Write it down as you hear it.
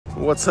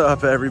What's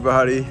up,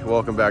 everybody?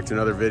 Welcome back to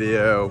another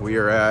video. We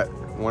are at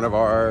one of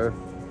our,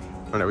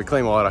 I don't know, we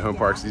claim a lot of home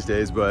parks these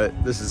days,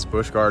 but this is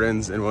Busch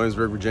Gardens in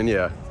Williamsburg,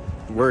 Virginia.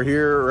 We're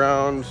here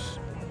around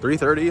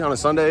 3:30 on a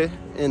Sunday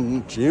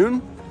in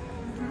June,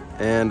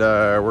 and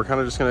we're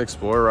kind of just gonna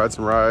explore, ride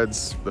some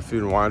rides. The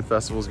Food and Wine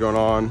Festival's going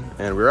on,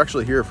 and we were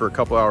actually here for a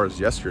couple hours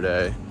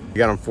yesterday. We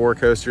got on 4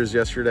 coasters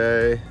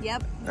yesterday.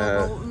 Yep,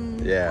 Bolton,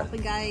 yeah,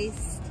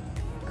 Poltergeist,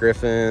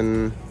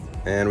 Griffin,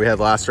 and we had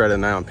last ride of the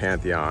night on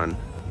Pantheon.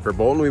 For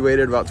Bolton, we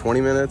waited about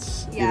 20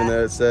 minutes, even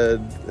though it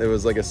said it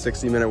was like a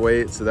 60-minute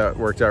wait, so that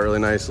worked out really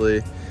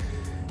nicely.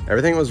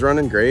 Everything was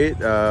running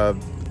great.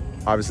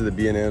 Obviously, the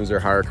B&Ms are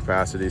higher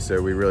capacity,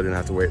 so we really didn't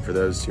have to wait for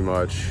those too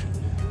much.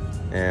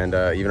 And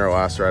even our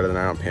last ride of the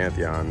night on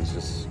Pantheon is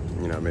just,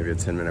 you know, maybe a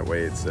 10-minute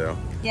wait, so.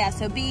 Yeah,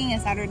 so being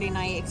a Saturday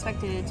night,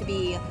 expected it to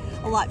be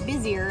a lot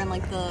busier and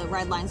like the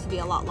ride lines to be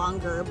a lot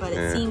longer, but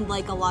it seemed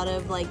like a lot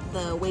of like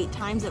the wait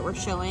times that were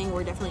showing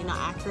were definitely not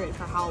accurate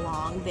for how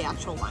long the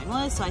actual line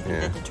was, so I think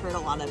that deterred a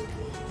lot of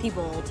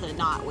people to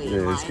not wait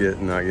in line.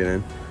 Just not get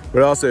in.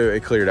 But also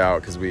it cleared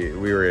out because we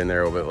were in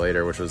there a little bit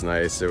later, which was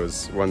nice. It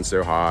wasn't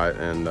so hot,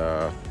 and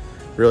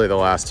really the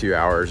last 2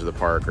 hours of the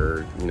park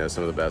are, you know,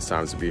 some of the best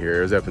times to be here.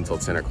 It was open until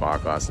 10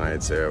 o'clock last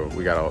night, so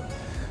we got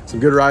some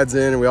good rides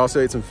in, and we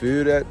also ate some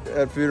food at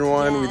Food and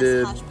Wine. Yes, we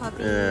did, Hush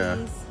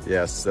Puppies.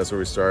 Yes, that's what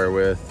we started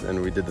with,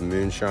 and we did the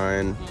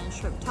moonshine, and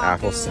shrimp tacos,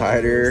 apple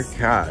cider.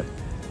 God,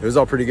 it was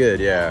all pretty good.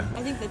 Yeah,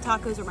 I think the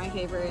tacos are my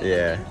favorite.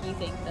 Yeah, you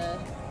think the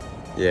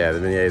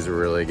beignets were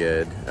really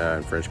good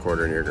in French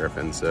Quarter near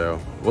Griffin. So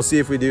we'll see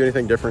if we do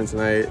anything different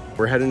tonight.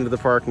 We're heading to the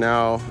park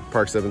now.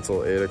 Park's open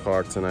until 8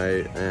 o'clock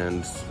tonight,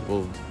 and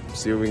we'll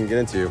see what we can get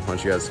into. Why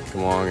don't you guys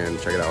come along and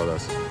check it out with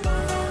us.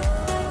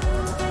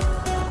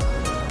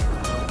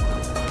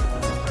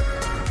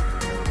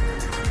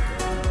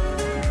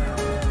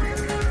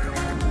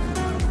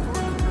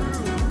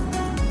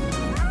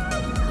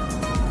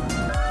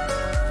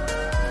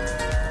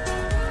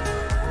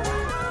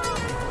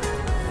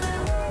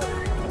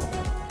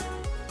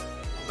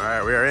 All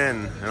right, we are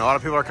in, and a lot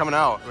of people are coming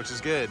out, which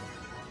is good.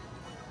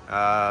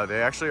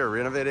 They actually are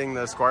renovating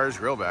the Squire's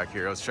Grill back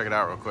here. Let's check it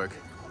out real quick.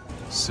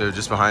 So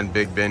just behind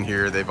Big Ben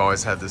here, they've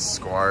always had this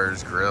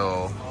Squire's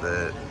Grill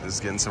that is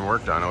getting some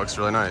work done. It looks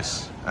really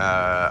nice.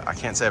 I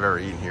can't say I've ever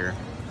eaten here.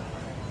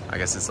 I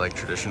guess it's like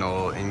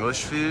traditional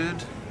English food,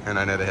 and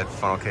I know they had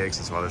funnel cakes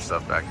and some other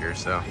stuff back here,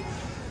 so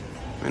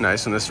it'll be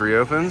nice when this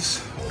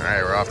reopens. All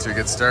right, we're off to a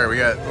good start. We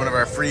got one of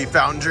our free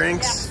fountain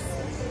drinks,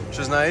 which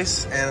is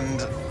nice,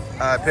 and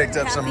I picked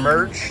up some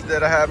merch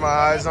that I had my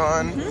eyes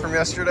on from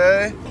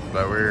yesterday,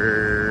 but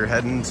we're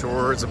heading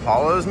towards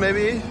Apollo's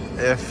maybe.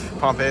 If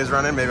Pompey's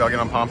running, maybe I'll get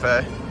on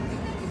Pompey.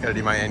 Gotta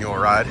do my annual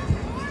ride.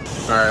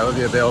 All right,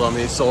 Olivia bailed on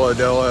me solo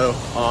dolo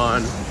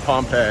on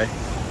Pompey.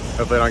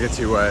 Hopefully I don't get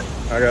too wet.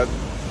 I got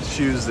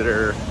shoes that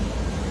are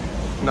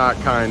not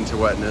kind to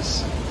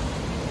wetness.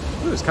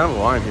 Ooh, there's kind of a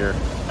line here.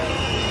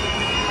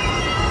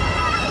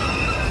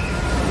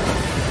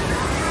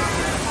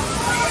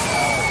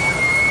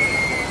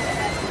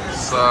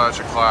 Such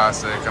a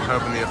classic. I'm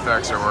hoping the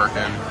effects are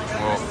working.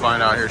 We'll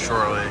find out here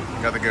shortly.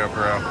 Got the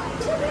GoPro.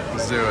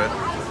 Let's do it.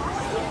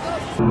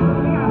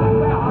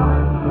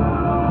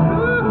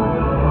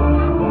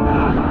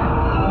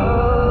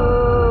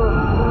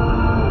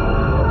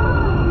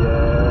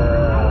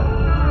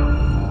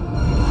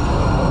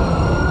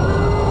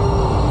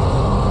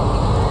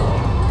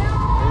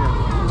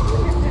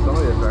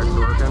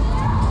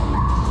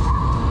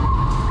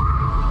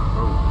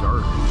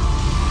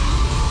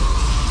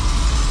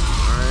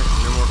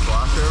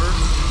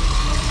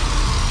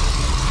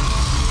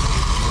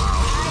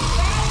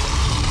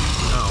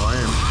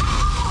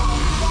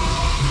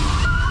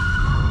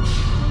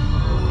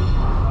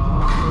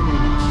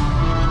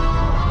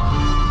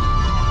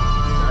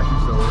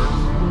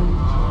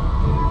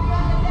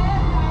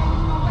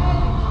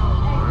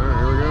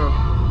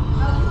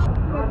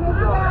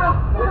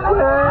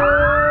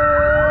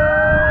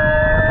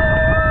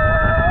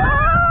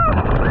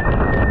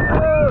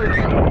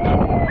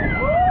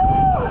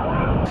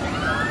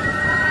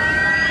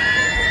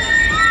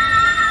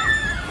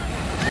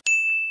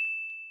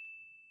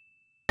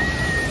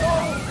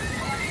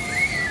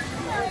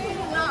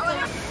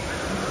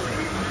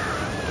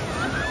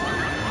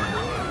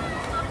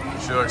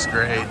 She looks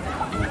great.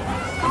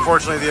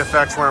 Unfortunately, the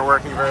effects weren't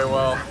working very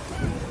well,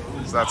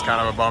 so that's kind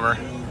of a bummer.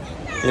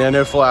 Yeah,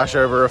 no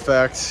flashover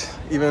effect.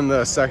 Even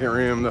the second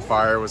room, the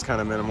fire was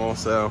kind of minimal,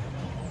 so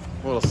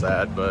a little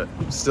sad, but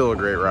still a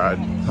great ride.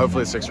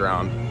 Hopefully it sticks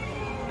around,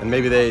 and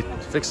maybe they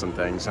fix some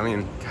things. I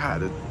mean,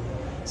 God, it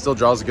still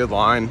draws a good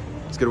line.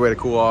 It's a good way to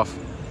cool off.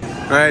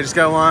 All right, just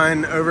got a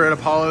line over at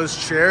Apollo's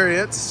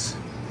Chariots.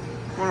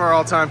 One of our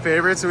all-time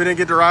favorites, and we didn't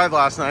get to ride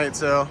last night,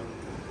 so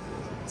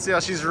let's see how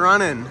she's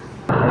running.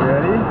 Are you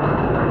ready?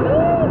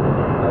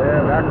 Oh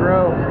yeah, back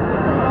row.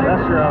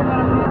 Best row.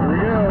 Here we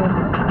go.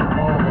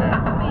 Oh man.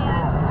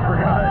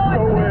 Forgot it.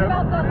 No whip.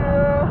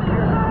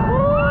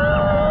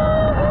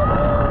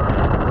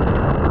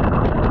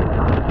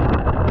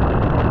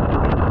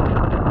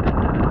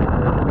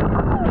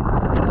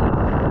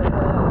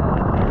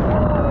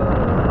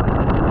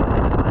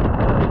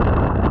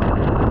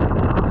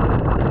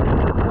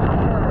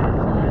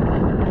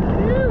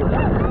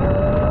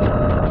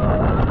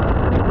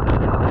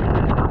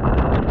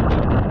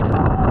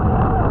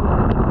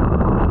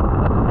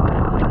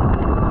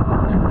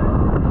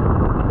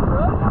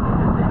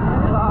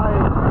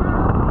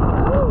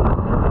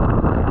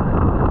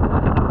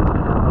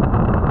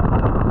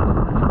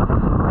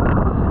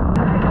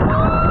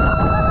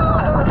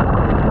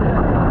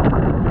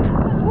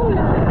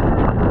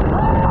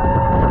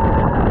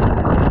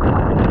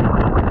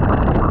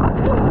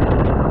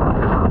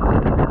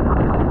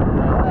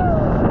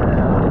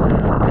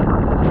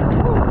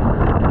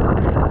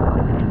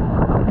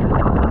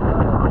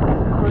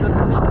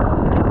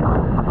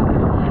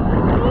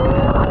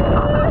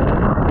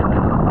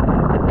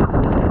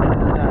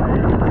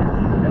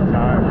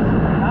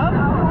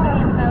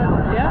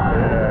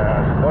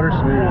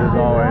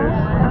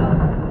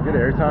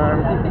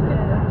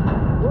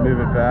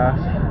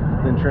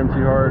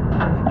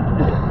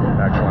 Williamsburg.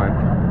 Back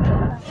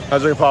line.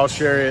 How's your Paul's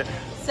Chariot?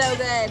 So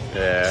good.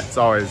 Yeah, it's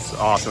always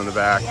awesome in the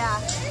back. Yeah.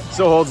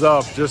 Still holds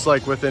up, just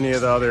like with any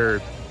of the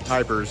other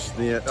hypers,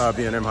 the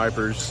B&M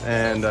hypers.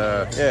 And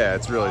yeah,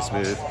 it's really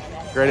smooth.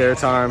 Great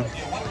airtime.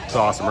 It's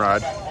an awesome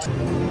ride.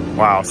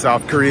 Wow,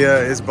 South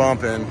Korea is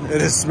bumping.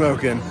 It is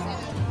smoking.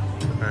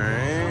 All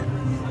right,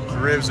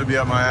 ribs would be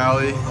up my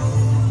alley.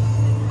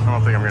 I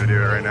don't think I'm gonna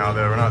do it right now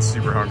though. We're not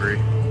super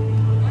hungry.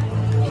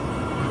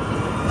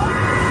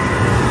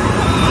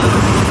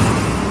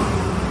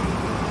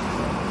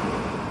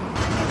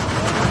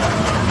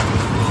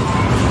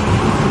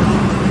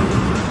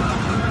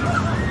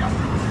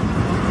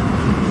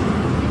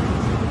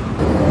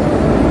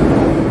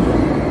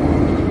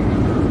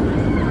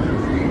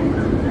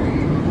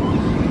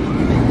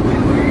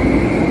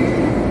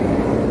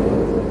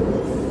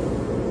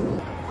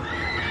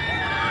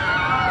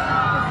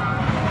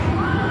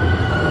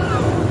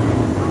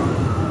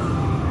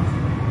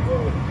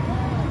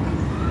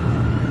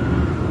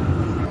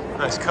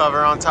 Nice cover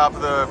on top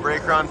of the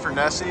brake run for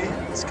Nessie.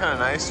 It's kind of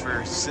nice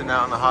for sitting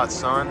out in the hot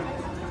sun.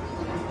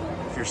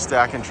 If you're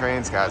stacking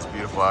trains, guys, it's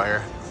beautiful out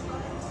here.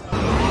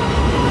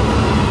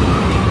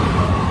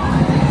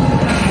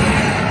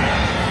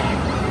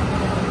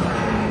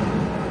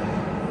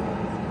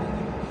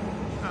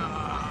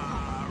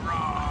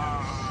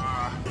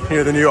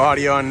 Hear the new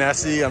audio on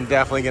Nessie. I'm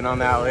definitely getting on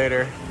that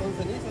later.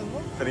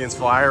 Finnegan's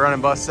Flyer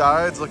running both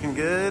sides, looking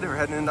good. We're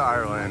heading into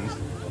Ireland.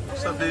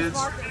 What's up, dudes?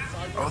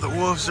 Oh, the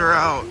wolves are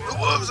out. The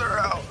wolves are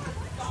out.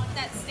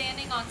 That's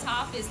standing on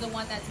top is the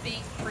one that's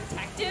being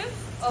protective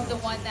of the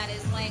one that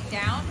is laying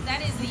down.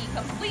 That is the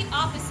complete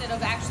opposite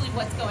of actually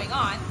what's going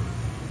on.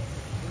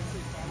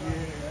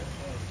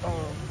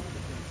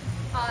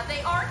 They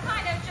are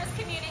kind of just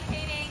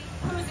communicating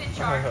who's in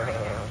charge right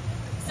now.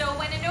 So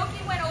when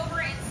Inoki went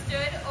over and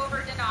stood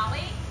over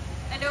Denali,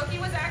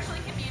 Inoki was actually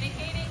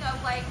communicating of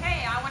like,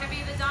 hey, I want to be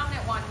the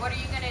dominant one. What are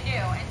you going to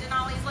do? And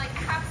Denali's like,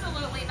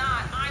 absolutely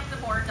not. I'm the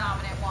more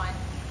dominant one.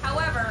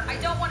 However, I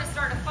don't want to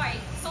start a fight,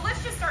 so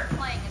let's just start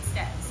playing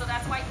instead. So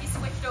that's why he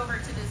switched over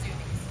to the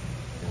zoomies.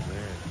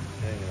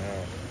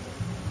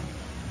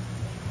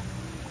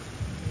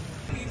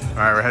 All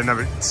right, we're heading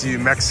over to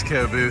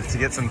Mexico booth to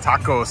get some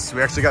tacos.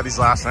 We actually got these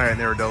last night and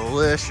they were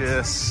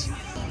delicious.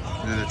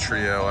 We did a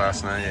trio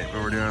last night,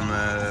 but we're doing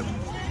the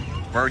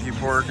barbecue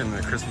pork and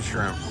the crispy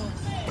shrimp.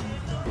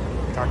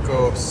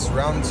 Tacos,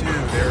 round 2.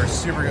 They were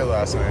super good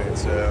last night,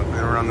 so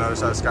they were on the other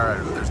side of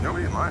Skyride, but there's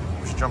nobody in line.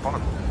 We should jump on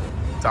them.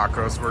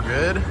 Tacos were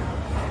good,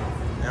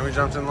 and we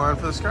jumped in line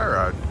for the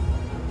Skyride.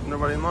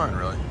 Nobody in line,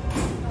 really.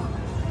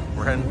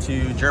 We're heading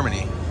to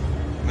Germany.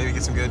 Maybe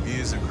get some good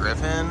views of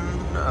Griffin,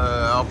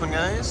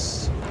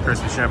 Alpengeist.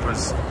 Crispy shrimp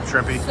was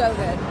shrimpy. So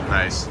good.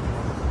 Nice.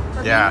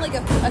 For Yeah. being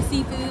like a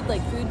seafood,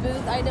 like food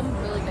booth item,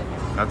 really good.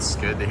 That's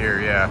good to hear,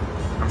 yeah.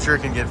 I'm sure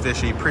it can get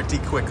fishy pretty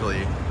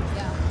quickly.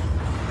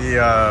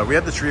 Yeah. We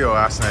had the trio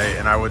last night,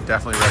 and I would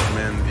definitely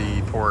recommend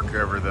the pork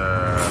over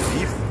the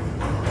beef.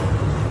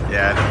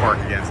 Yeah, the pork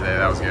again today,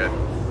 that was good.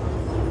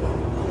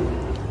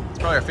 It's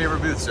probably our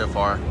favorite booth so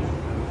far.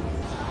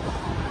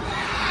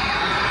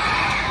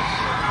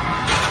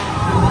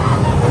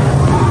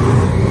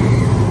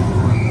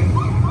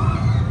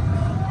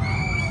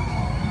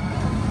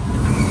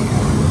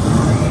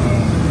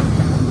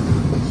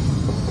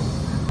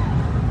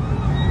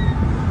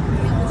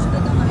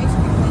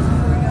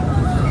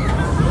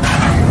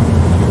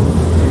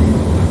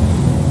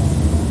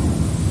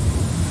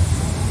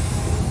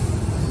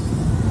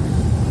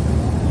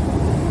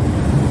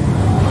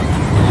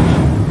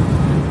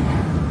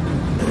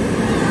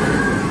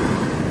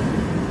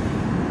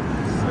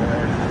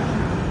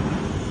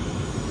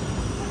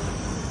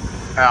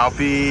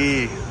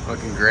 Alpie,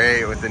 looking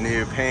great with the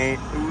new paint.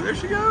 Ooh, there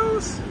she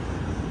goes.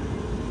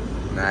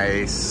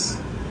 Nice.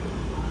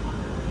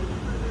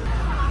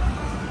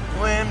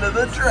 Land of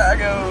the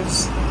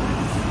Dragos.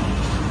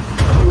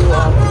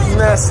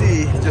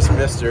 Nessie, just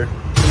missed her.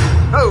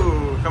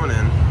 Oh, coming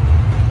in.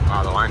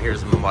 Wow, the line here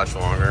is much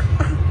longer.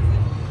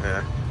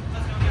 Yeah.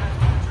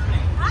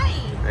 Hi.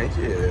 Thank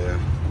you.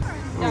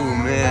 Oh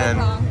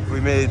man, we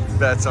made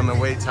bets on the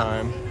wait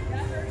time.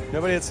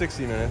 Nobody had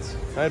 60 minutes.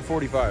 I had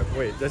 45.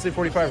 Wait, did I say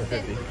 45 or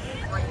 50?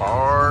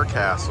 Bar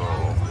Castle.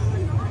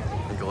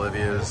 I think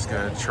Olivia's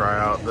gonna try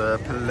out the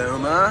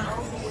Paloma.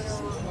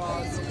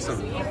 Some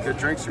good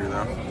drinks here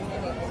though.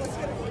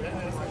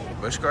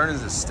 Busch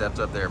Gardens has stepped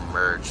up their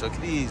merch. Look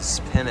at these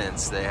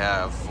pennants they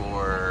have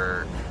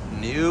for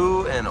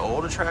new and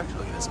old attractions.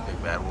 Look at this big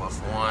bad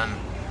wolf one.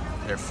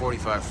 They're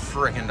 $45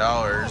 frickin'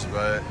 dollars,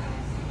 but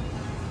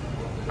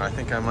I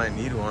think I might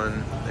need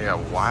one. They got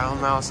Wild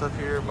Mouse up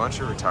here, a bunch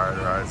of retired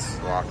rides.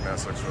 Loch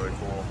Ness looks really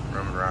cool.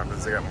 Roman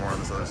Rapids, they got more on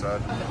this other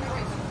side.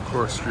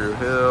 Corkscrew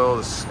Hill,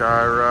 the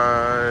Sky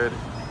Ride,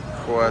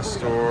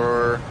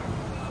 Questor,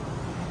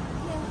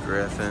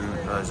 Griffin.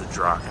 Oh, there's a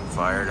Draken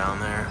Fire down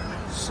there.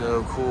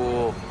 So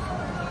cool.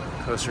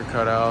 Coaster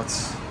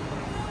cutouts,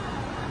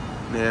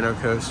 nano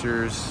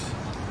coasters.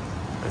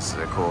 This is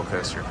a cool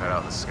coaster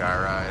cutout, the Sky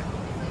Ride.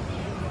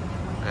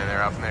 and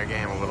they're upping their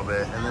game a little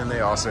bit. And then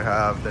they also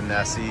have the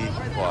Nessie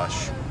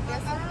plush.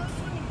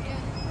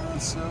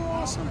 That's so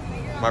awesome.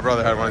 My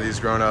brother had one of these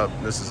growing up.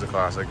 This is a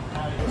classic.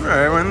 All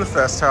right, we're in the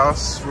Fest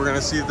House. We're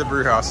gonna see if the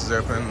brew house is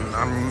open.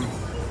 I'm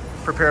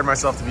prepared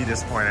myself to be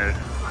disappointed.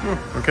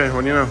 Okay,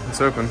 what do you know?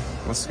 It's open.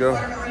 Let's go.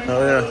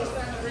 Hell yeah.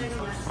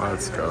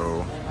 Let's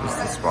go. This is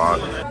the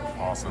spot.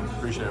 Awesome.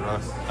 Appreciate it, man.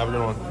 Have a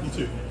good one. You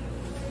too.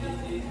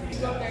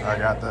 I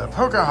got the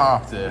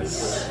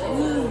Pocahontas.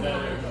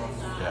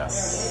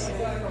 Yes.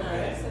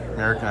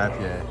 American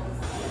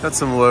IPA. Got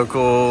some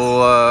local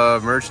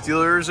merch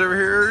dealers over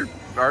here.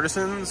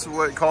 Artisans,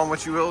 call them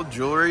what you will,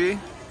 jewelry.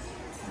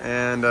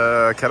 And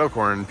kettle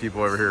corn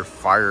people over here.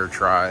 Fire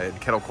Tried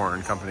Kettle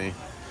Corn Company.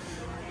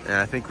 And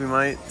I think we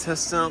might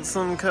test out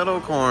some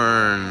kettle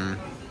corn.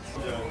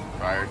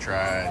 Fire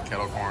Tried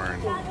Kettle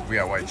Corn. We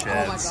got white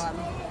sheds. Oh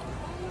my god.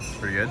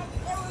 Pretty good.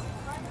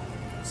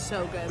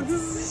 So good.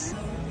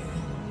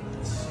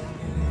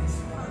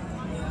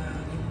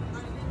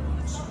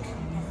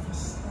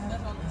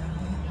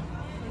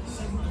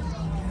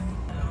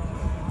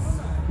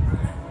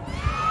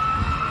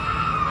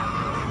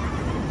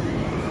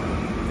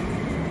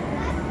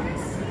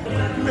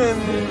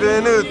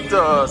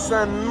 Benvenuto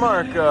San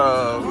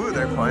Marco. Ooh,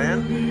 they're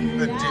playing.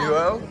 The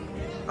duo.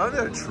 Oh,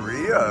 the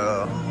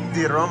trio.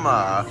 Di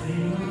Roma.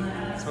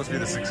 It's supposed to be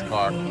the 6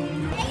 o'clock.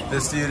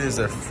 This dude is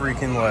a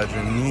freaking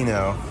legend.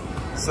 Nino.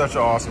 Such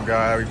an awesome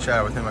guy. We've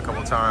chatted with him a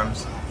couple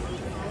times.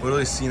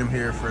 Literally seen him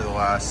here for the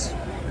last,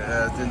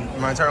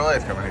 my entire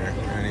life coming here.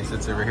 And he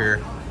sits over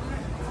here.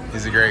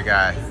 He's a great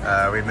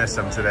guy. We missed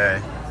him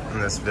today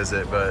in this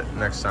visit, but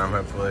next time,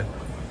 hopefully.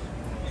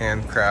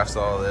 Handcrafts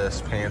all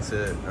this, paints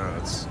it. Oh,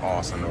 it's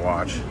awesome to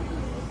watch.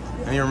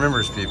 And he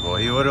remembers people.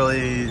 He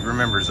literally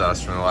remembers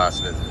us from the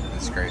last visit.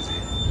 It's crazy.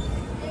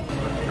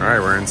 All right,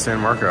 we're in San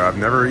Marco. I've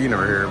never eaten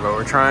over here, but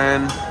we're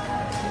trying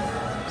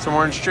some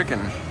orange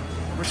chicken.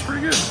 Looks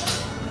pretty good.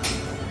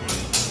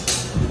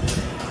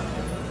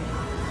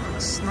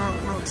 It's not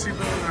too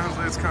bad.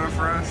 Hopefully it's kind of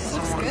fresh,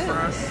 somewhat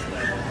fresh.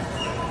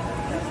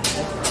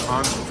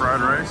 On some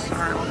fried rice. All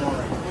right,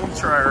 we'll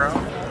try her out.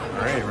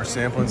 All right, we're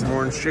sampling some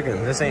orange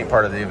chicken. This ain't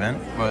part of the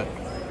event, but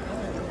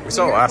we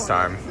saw it last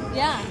time.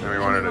 Yeah. And we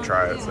wanted to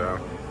try it, so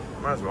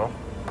might as well.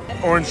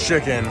 Orange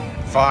chicken,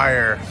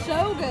 fire.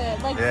 So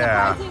good. Like,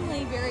 yeah.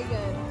 Surprisingly very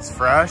good. It's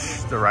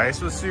fresh. The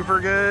rice was super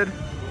good.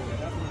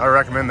 I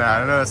recommend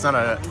that. I know it's not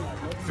a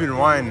food and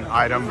wine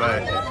item,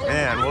 but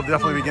man, we'll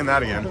definitely be getting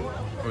that again.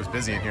 It was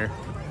busy in here.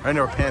 I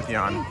know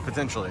Pantheon,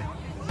 potentially.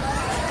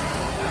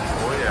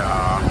 Oh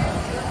yeah.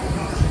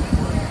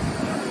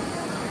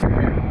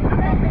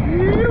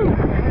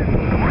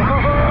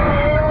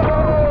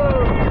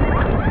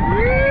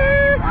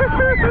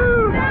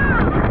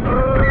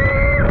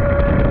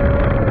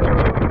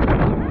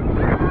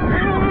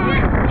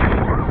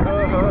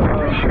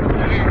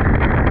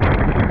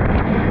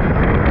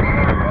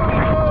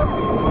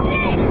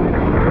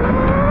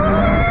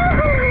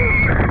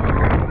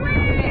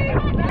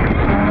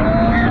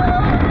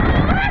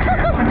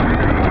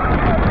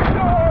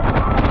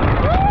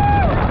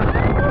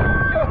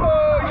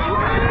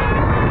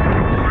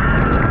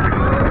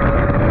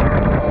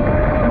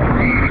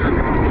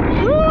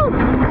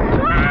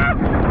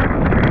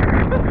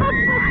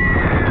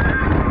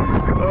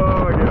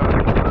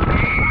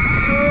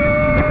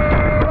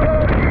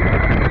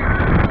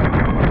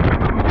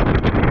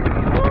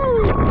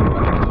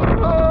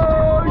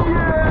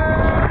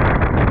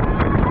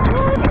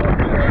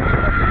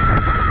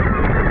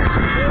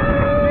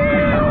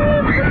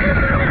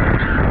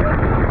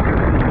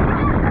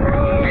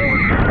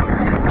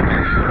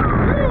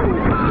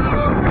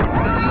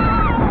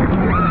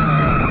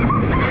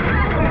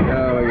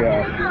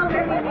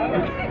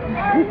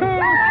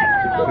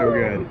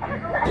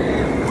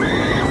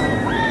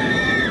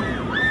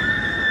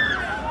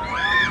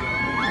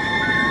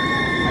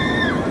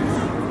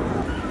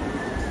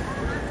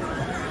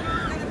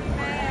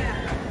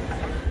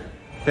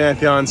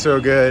 Pantheon, so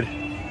good.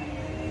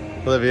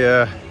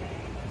 Olivia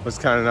was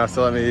kind enough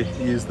to let me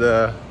use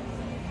the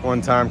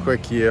one-time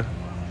quick queue.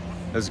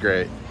 It was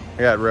great.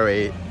 I got row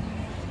 8.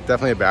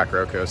 Definitely a back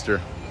row coaster.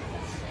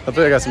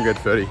 Hopefully I got some good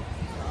footy.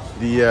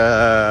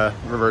 The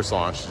reverse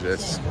launch is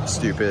just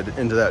stupid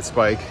into that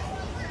spike.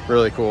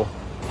 Really cool.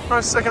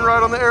 Our second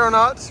ride on the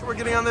Aeronaut. We're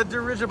getting on the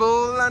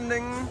dirigible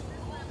landing.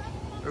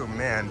 Oh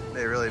man,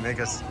 they really make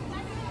us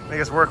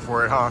work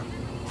for it, huh?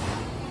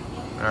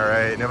 All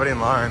right, nobody in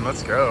line,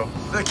 let's go.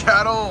 The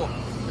cattle,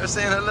 they're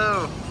saying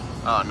hello.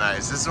 Oh,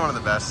 nice, this is one of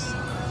the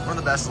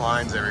best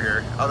lines over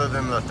here, other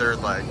than the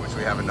third leg, which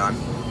we haven't done.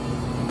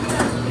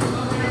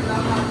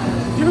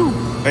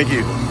 Thank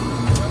you.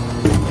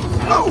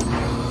 Oh!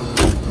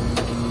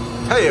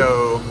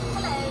 Hey-yo.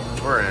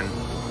 Hello. We're in.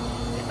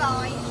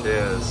 Goodbye.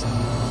 Cheers. 2, 1.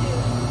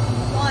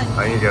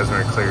 I think you guys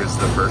are gonna clear this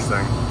the first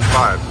thing.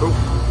 5.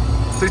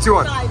 Oh. 3, 2,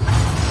 1. 5.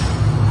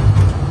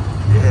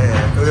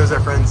 Yeah. Oh, there's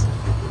our friends.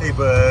 Hey,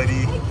 buddy.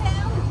 Hey,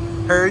 Cal.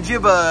 Heard you,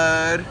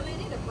 bud. Oh, they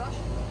need a brush.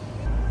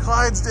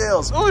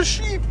 Clydesdales. Oh,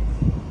 sheep.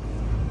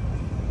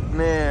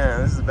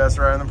 Man, this is the best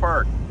ride in the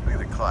park. Look at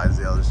the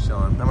Clydesdale just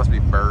chilling. That must be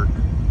Bert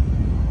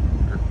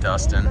or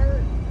Dustin.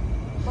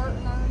 Bert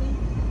and Ernie.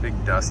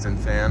 Big Dustin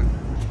fan.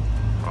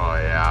 Oh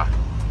yeah.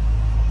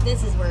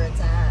 This is where it's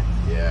at.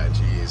 Yeah,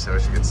 geez, I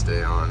wish I could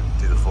stay on,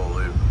 do the full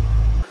loop.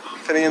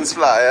 Finian's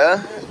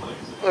Flyer,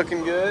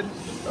 looking good.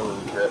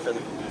 Oh, Griffin.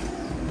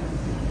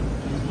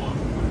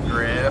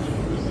 Griff.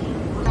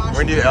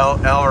 We're gonna do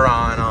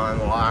Elron on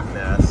the Loch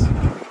Ness.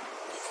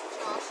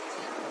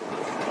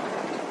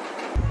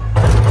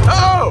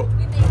 Oh!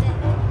 We made it.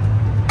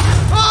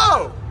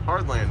 Oh!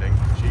 Hard landing,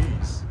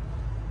 jeez.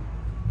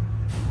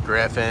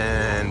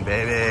 Griffin,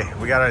 baby.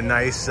 We got a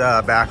nice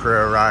back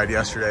row ride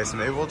yesterday, so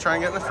maybe we'll try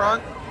and get in the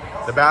front.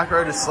 The back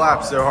row just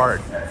slaps so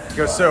hard. It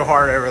goes so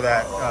hard over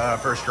that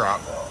first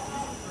drop.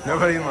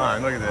 Nobody in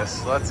line, look at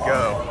this. Let's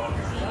go.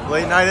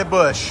 Late night at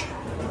Busch.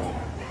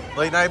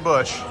 Late night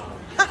Busch.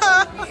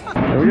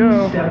 There we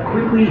go. Step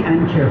quickly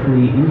and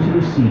carefully into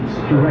the seats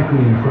directly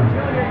in front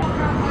of you.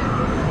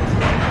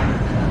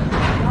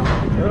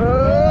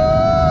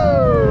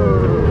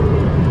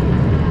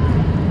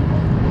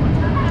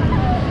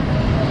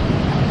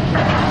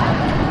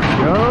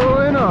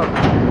 Going up.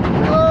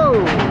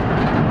 Whoa!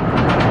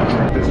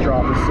 This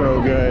drop is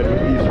so good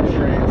with these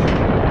restraints.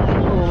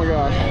 Oh my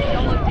gosh.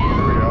 Don't look down.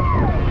 Here we go.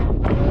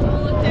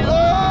 Don't look down. Oh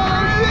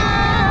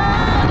yeah!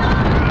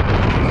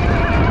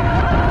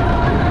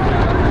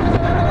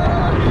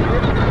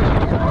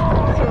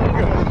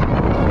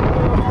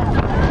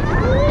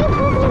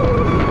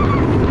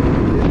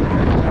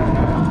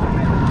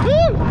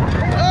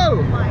 Oh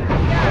my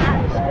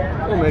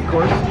gosh. Oh,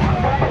 mid-course.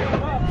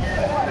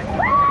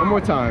 One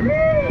more time.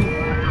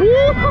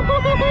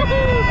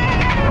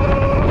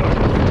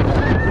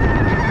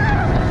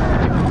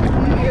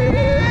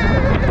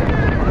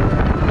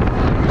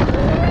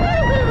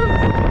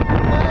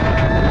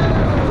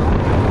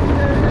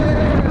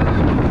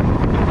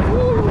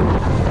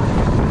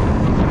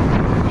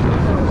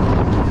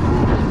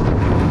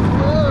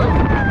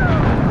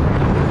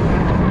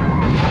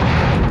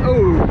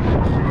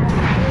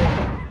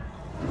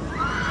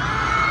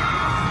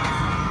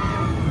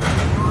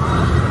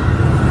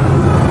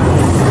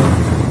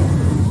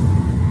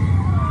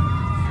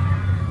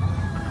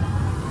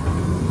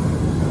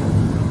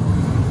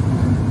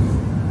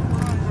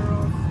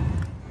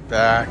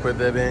 Back with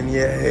the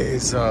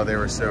beignets. Oh, they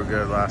were so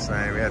good last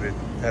night. We had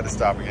to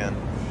stop again.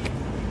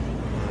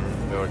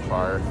 They look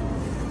fire.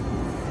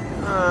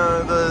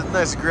 The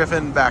nice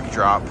Griffin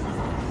backdrop.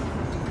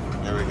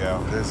 There we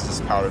go. There's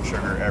just powdered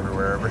sugar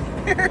everywhere over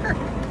here.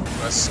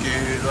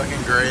 Scoot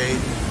looking great.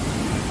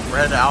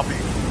 Red Alpie.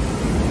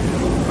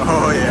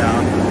 Oh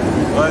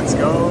yeah. Let's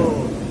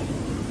go.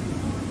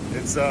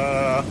 It's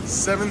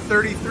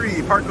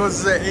 7:33. Park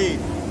closes at 8.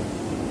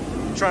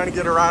 Trying to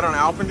get a ride on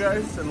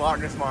Alpengeist and Loch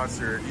Ness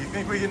Monster. Do you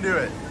think we can do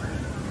it?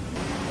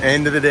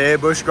 End of the day,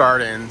 Busch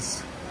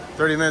Gardens.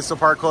 30 minutes till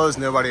park closed,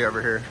 nobody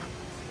over here.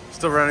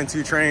 Still running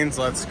 2 trains,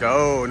 let's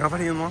go.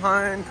 Nobody in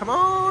line, come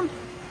on.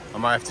 I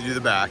might have to do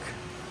the back.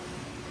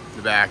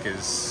 The back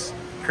is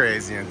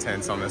crazy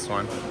intense on this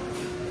one.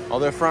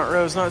 Although front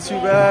row's not too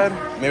bad.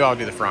 Maybe I'll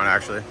do the front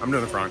actually. I'm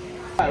doing the front.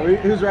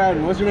 Who's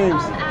riding? What's your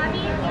names?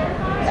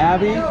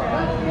 Abby.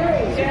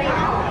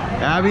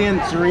 Abby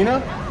and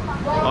Serena?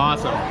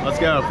 Awesome. Let's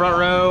go. Front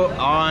row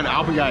on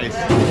Alpengeist.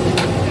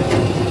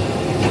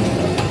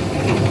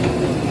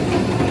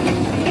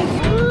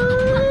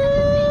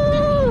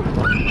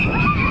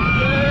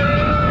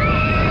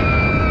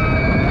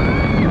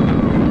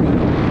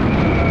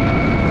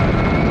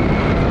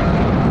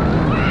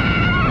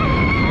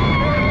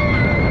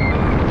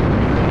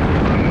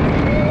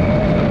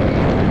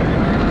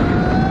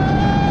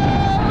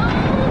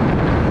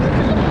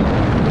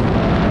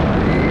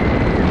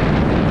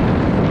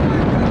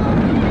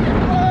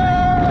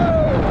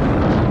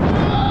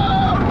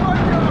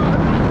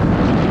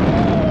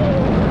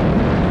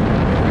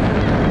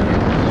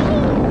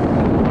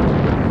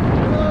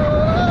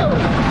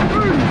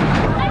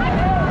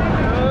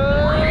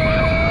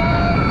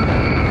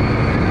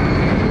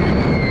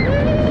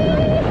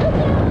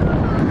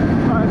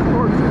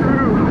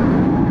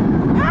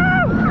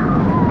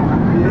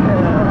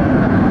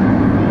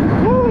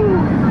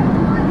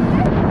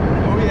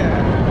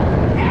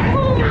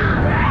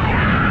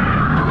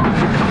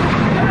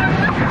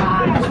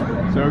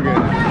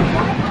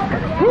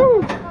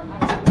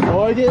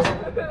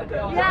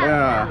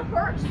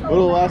 Yeah. A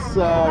little less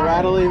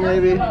rattly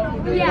maybe?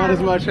 Yeah. Not as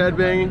much head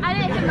banging? I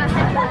didn't hit my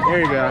head. There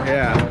you go,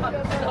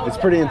 yeah. It's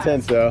pretty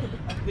intense though.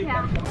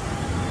 Yeah.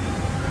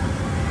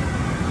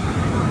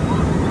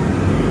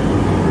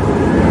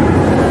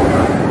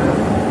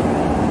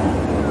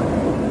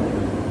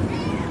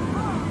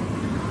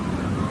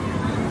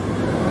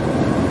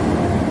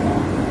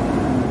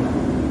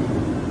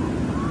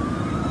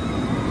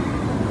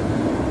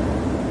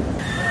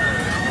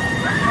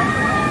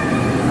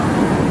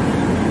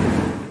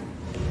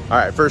 All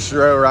right, first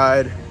row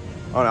ride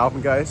on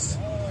Alpengeist.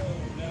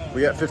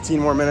 We got 15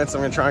 more minutes.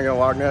 I'm gonna try and get a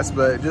Loch Ness,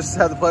 but just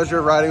had the pleasure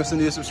of riding with some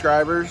new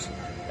subscribers.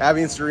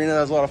 Abby and Serena,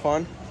 that was a lot of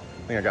fun.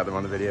 I think I got them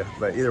on the video,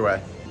 but either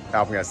way,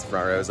 Alpengeist, the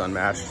front row is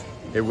unmatched.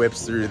 it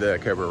whips through the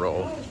Cobra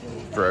roll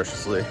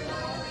ferociously.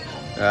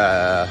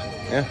 Yeah,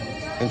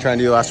 and trying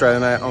to do the last ride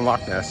of the night on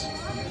Loch Ness.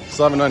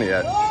 Still haven't done it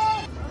yet.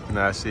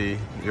 Nessie,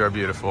 you are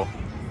beautiful.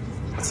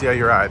 Let's see how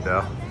you ride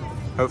though.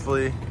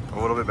 Hopefully a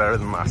little bit better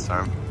than last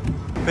time.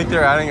 I think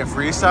they're adding a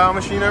freestyle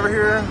machine over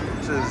here,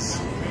 which is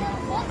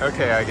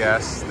okay, I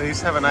guess. They used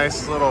to have a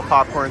nice little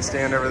popcorn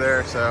stand over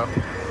there, so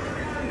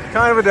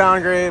kind of a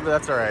downgrade, but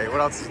that's all right. What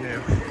else is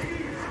new?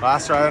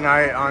 Last ride of the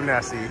night on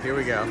Nessie. Here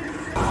we go.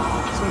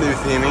 Some new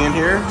theming in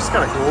here. It's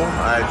kind of cool.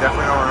 I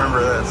definitely don't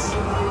remember this.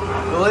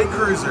 The Lake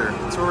Cruiser.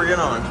 That's what we're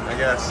getting on, I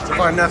guess, to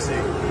find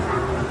Nessie.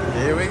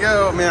 Here we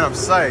go. Man, I'm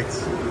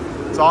psyched.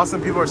 It's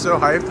awesome. People are so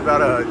hyped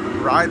about a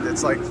ride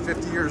that's like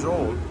 50 years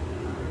old.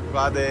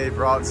 Glad they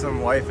brought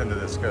some life into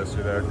this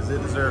coaster though, because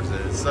it deserves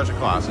it. It's such a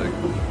classic.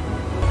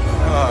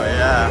 Oh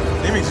yeah,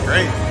 theming's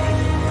great.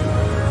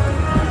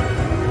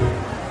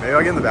 Maybe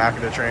I'll get in the back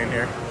of the train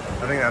here.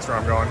 I think that's where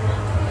I'm going.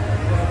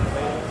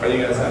 Are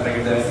you guys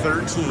having a day?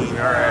 13,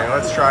 all right,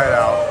 let's try it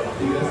out. A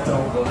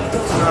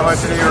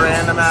bunch of new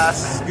random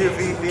ass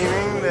goofy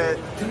theming that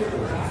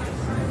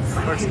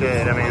looks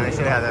good. I mean, they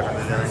should have had that from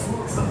the beginning.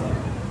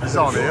 It's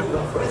all new.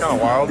 It's kind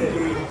of wild.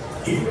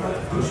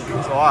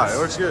 It's a lot. It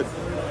looks good.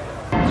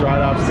 Let's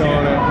ride up, still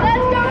on it. Let's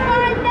go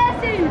find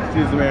Nessie!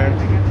 Excuse me, man.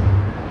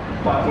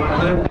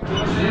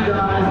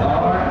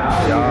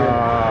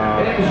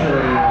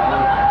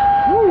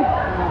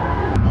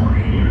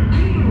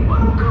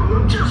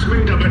 Just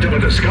made a bit of a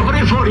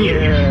discovery for you.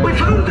 Yeah. We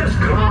found this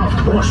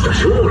craft washed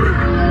ashore.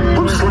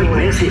 Looks like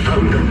Nessie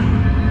found them.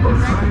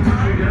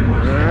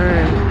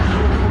 Alright.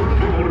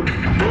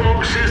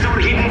 Bob says they were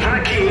heading for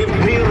a cave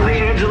near the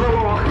edge of the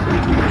loch.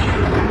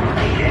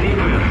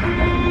 Anywhere.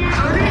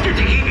 So I need you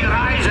to keep your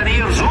eyes and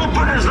ears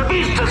open as the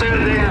beast is out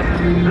there.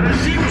 And it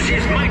seems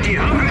she's mighty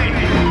hungry.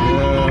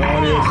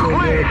 Oh,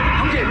 wait,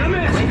 I'm getting a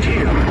message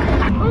here.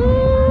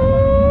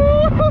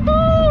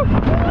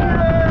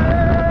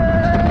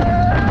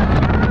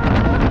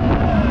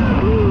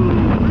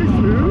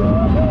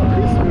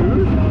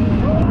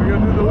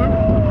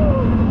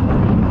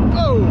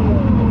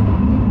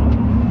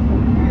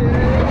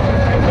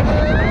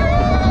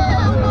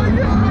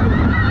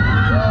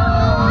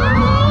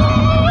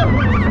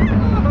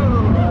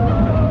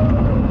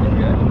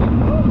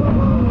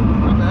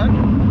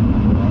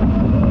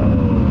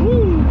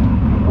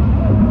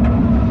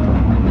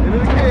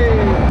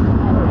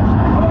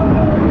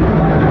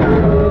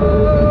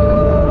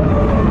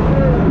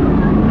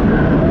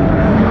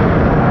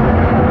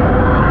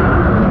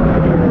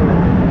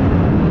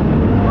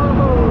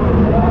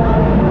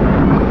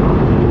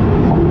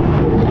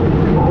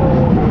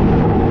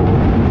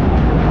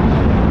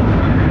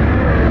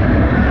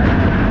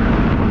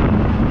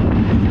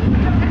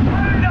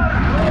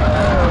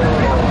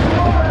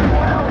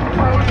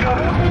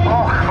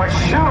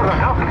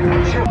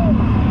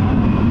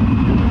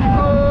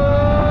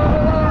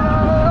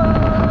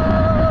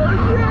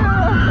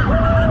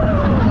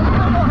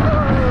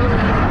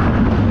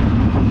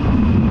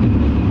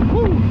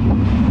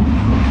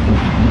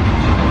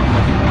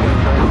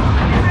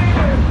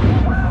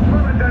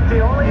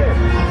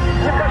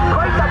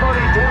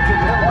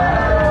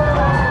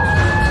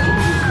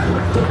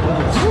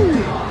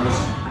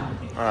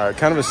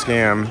 Kind of a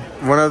scam.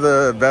 One of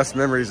the best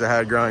memories I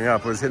had growing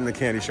up was hitting the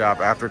candy shop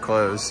after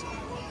close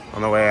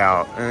on the way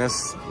out, and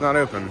it's not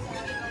open.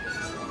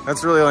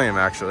 That's really lame,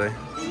 actually.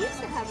 They used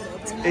to have it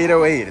open. It's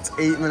 8:08. It's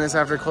 8 minutes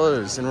after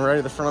close, and we're right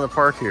at the front of the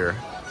park here.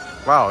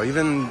 Wow,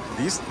 even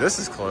this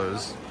is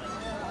closed.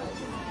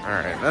 All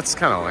right, that's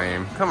kind of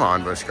lame. Come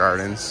on, Busch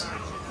Gardens.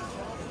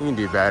 You can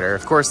do better.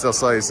 Of course, they'll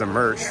sell you some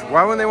merch.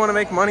 Why wouldn't they want to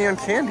make money on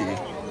candy?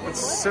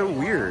 That's so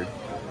weird.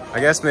 I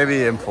guess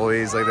maybe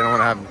employees, like, they don't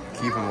want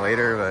to keep them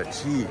later, but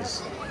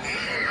geez.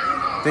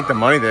 I think the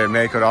money they'd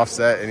make would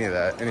offset any of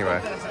that. Anyway,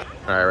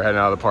 all right, we're heading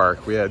out of the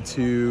park. We had a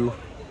day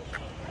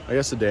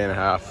and a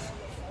half.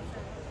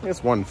 I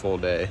guess one full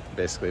day,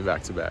 basically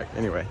back to back.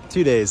 Anyway,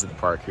 2 days at the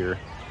park here.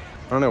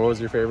 I don't know, what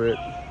was your favorite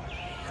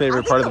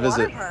part of the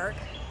visit? Park.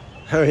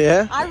 Oh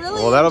yeah? I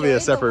really well, that'll be a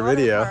enjoyed the separate water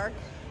video. park.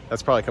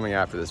 That's probably coming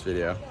after this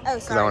video. Oh,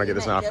 because sorry. I want to get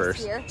this one out Just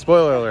first. here?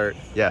 Spoiler alert.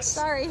 Yes.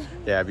 Sorry.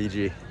 Yeah,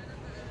 BG.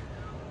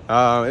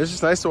 It was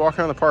just nice to walk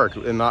around the park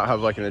and not have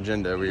like an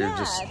agenda. We were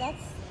just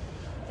that's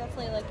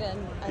definitely like a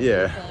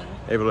yeah, thing.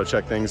 able to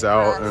check things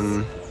out,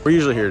 and we're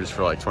usually here just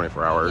for like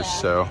 24 hours. Yeah.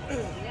 So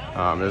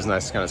it was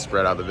nice to kind of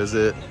spread out the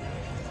visit.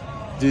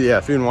 Dude, yeah,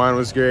 food and wine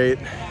was great.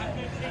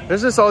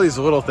 There's just all these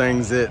little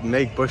things that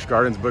make Busch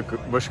Gardens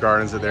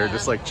that they're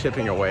just like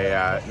chipping away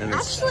at, and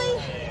it's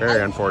actually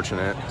very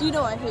unfortunate. Do you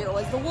know what here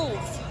was the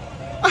wolves?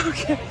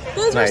 Okay.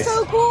 Those Nice. were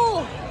so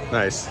cool.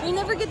 Nice. We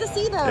never get to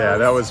see those. Yeah,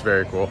 that was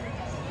very cool.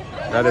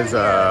 That is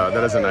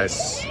a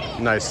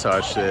nice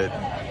touch that,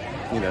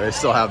 you know, they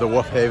still have the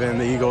Wolf Haven,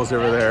 the Eagles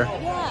over there.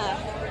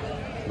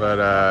 Yeah. But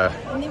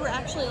And they were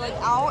actually like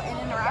out and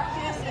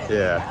interactive.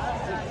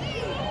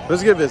 yeah, it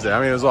was a good visit. I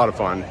mean, it was a lot of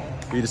fun.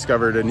 We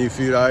discovered a new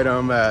food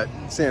item at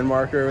San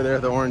Marco over there,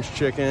 the orange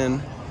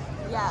chicken.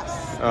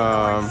 Yes.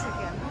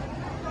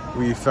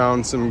 We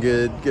found some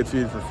good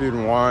food for food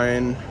and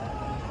wine.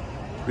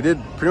 we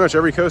did pretty much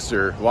every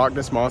coaster. Loch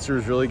Ness Monster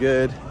is really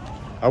good.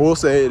 I will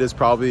say it is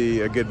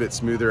probably a good bit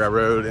smoother. I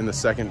rode in the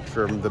second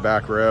from the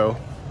back row,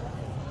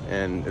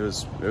 and it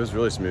was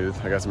really smooth.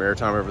 I got some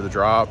airtime over the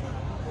drop.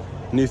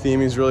 New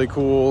theming is really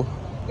cool.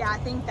 Yeah, I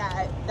think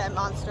that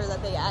monster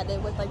that they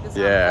added with like the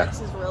sound Yeah.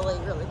 effects is really,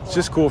 really cool. It's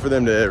just cool for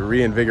them to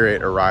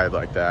reinvigorate a ride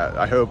like that.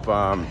 I hope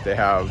they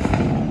have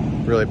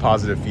really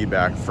positive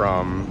feedback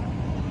from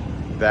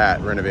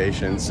that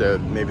renovation, so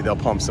maybe they'll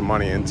pump some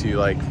money into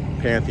like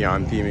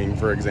Pantheon theming,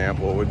 for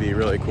example, would be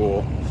really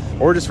cool.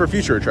 Or just for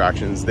future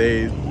attractions,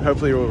 they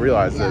hopefully will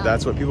realize that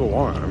that's what people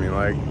want. I mean,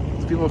 like,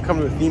 people come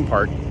to a theme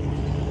park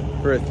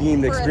for a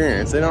themed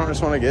experience. They don't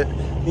just want to get,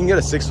 you can get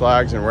a Six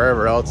Flags and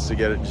wherever else to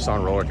get it just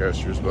on roller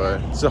coasters,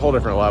 but it's a whole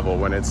different level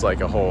when it's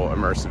like a whole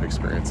immersive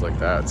experience like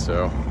that.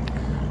 So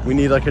we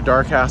need like a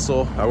Dark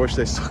Castle. I wish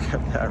they still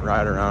kept that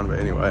ride around, but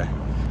anyway,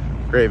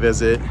 great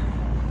visit.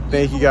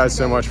 Thank you guys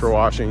so much for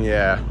watching.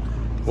 Yeah,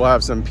 we'll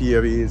have some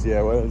POVs.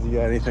 Yeah, what else? You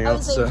got anything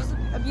else? I would say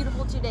just a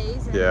beautiful 2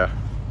 days. And yeah.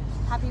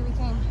 Happy we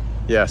came.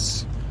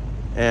 Yes.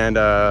 And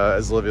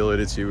as Olivia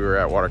alluded to, we were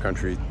at Water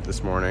Country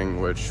this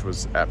morning, which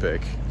was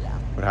epic. Yeah.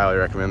 Would highly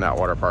recommend that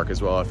water park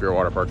as well. If you're a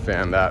water park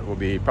fan, that will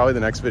be probably the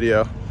next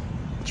video.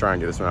 I'll try and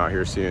get this one out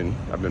here soon.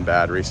 I've been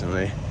bad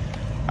recently.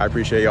 I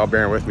appreciate y'all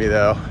bearing with me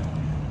though.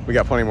 We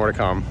got plenty more to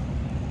come.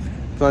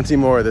 Plenty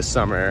more this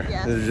summer.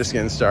 Yes. They're just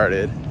getting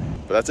started.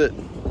 But that's it.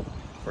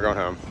 We're going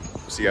home.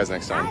 See you guys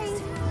next time.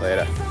 Bye.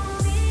 Later.